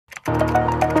Over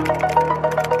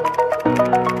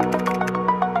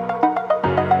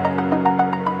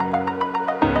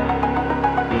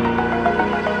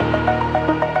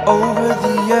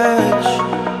the edge,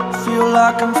 feel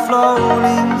like I'm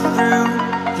floating through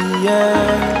the air.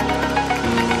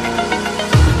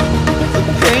 The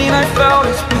pain I felt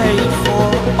is paid for,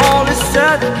 all is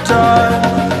said and done.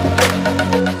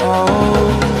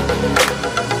 Oh,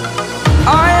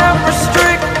 I am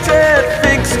restricted,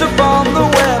 fixed upon the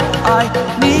web. I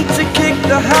need to kick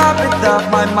the habit that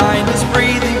my mind is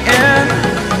breathing in.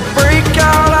 Break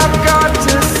out, I've got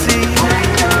to see.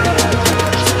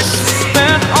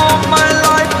 Spent all my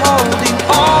life holding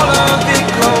all of it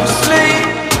closely.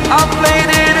 I played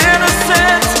it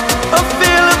innocent, a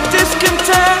feel of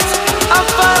discontent. I'm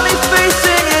finally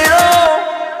facing it all,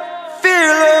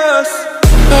 fearless.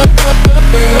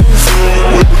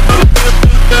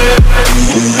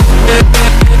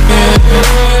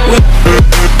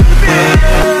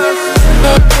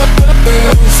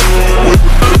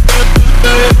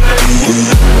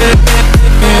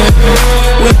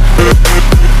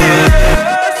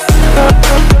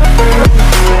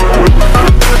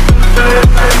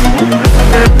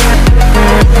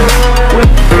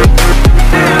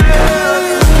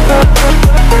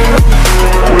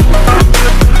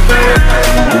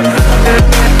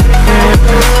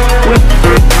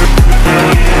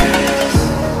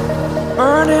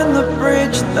 Burning the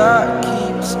bridge that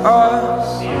keeps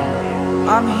us.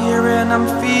 I'm here and I'm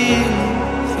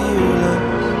feeling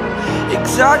fearless.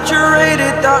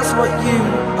 Exaggerated, that's what you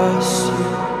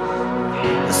assume.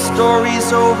 The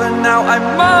story's over now, I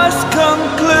must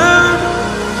conclude.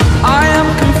 I am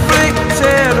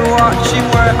conflicted, watching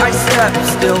where I step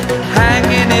still,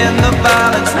 hanging in the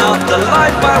balance. Not the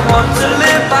life I want to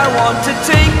live, I want to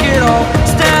take it all.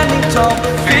 Standing tall,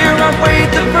 fear I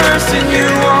weighed the person you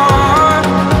are.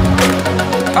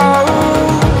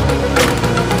 Oh,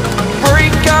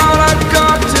 break out, I've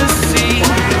got to see.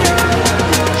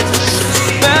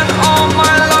 Spent all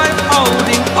my life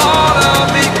holding all of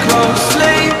it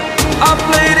closely. I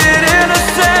played it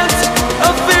innocent, a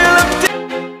feel of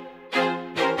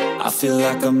I feel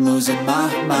like I'm losing my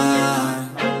mind.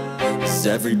 Is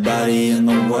everybody in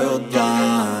the world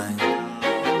blind?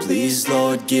 Please,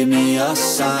 Lord, give me a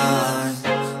sign,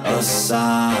 a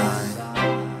sign.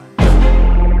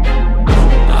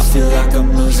 I feel like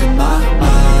I'm losing my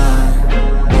mind.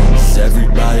 Is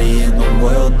everybody in the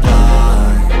world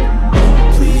blind?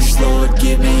 Please, Lord,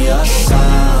 give me a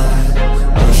sign,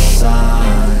 a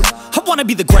sign. I wanna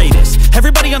be the greatest.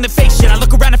 Everybody on the fake shit. I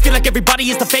look around and feel like everybody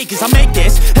is the fakest. I make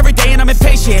this every day and I'm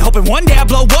impatient, hoping one day I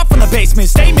blow up from the basement.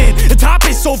 Statement, the top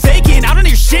is so vacant. I don't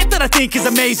hear shit that I think is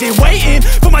amazing. Waiting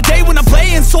for my day when I'm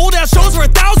playing sold out shows for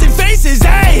 1,000 faces.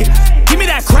 Hey, give me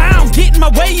that crown, get in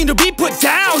my way and to be put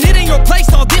down. It ain't your place,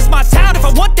 no, this my town. If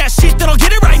I want that shit, then I'll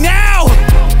get it right now.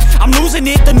 I'm losing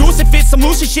it, the noose it fits, some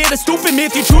losing shit. A stupid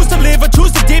myth, you choose to live or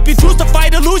choose to dip. You choose to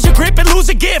fight or lose your grip and lose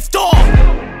a gift. Oh,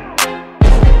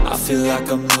 I feel like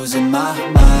I'm losing my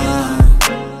mind.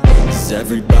 Is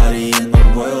everybody in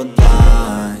the world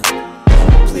blind?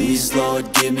 Please,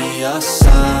 Lord, give me a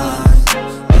sign,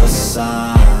 a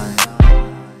sign.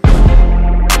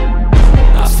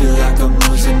 I feel like I'm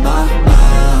losing my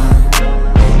mind.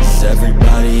 Is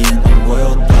everybody in the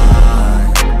world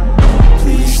blind?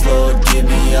 Please, Lord, give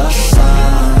me a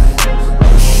sign,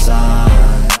 a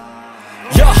sign.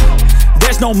 yeah.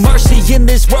 There's no mercy in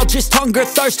this world, just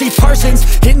hunger-thirsty persons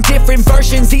in different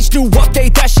versions. Each new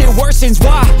update, that shit worsens.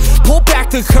 Why? Pull back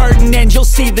the curtain and you'll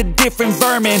see the different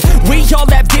vermin. We all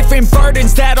have different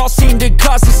burdens that all seem to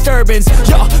cause disturbance.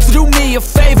 Yo, so do me a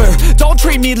favor, don't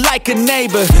treat me like a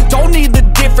neighbor. Don't need the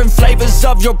different flavors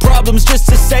of your problems just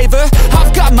to savor.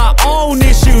 I've got my own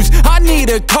issues, I need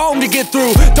a comb to get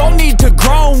through. Don't need to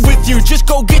groan with you, just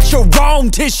go get your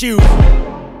own tissue.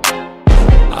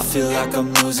 I feel like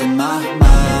I'm losing my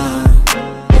mind.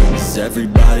 Is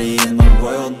everybody in the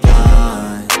world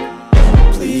blind?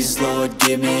 Please, Lord,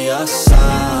 give me a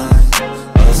sign,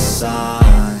 a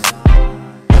sign.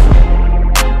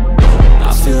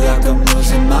 I feel like I'm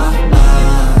losing my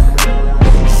mind.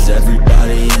 Is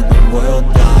everybody in the world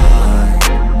blind?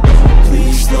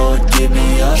 Please, Lord, give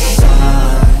me a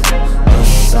sign, a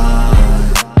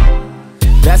sign.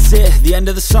 That's it, the end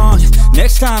of the song.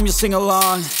 Next time you'll sing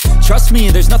along. Trust me,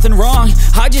 there's nothing wrong.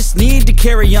 I just need to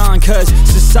carry on, cause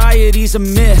society's a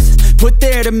myth put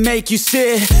there to make you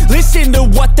sit. Listen to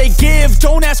what they give.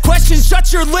 Don't ask questions,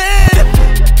 shut your lid.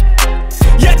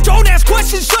 Yeah, don't ask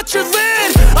questions, shut your lid.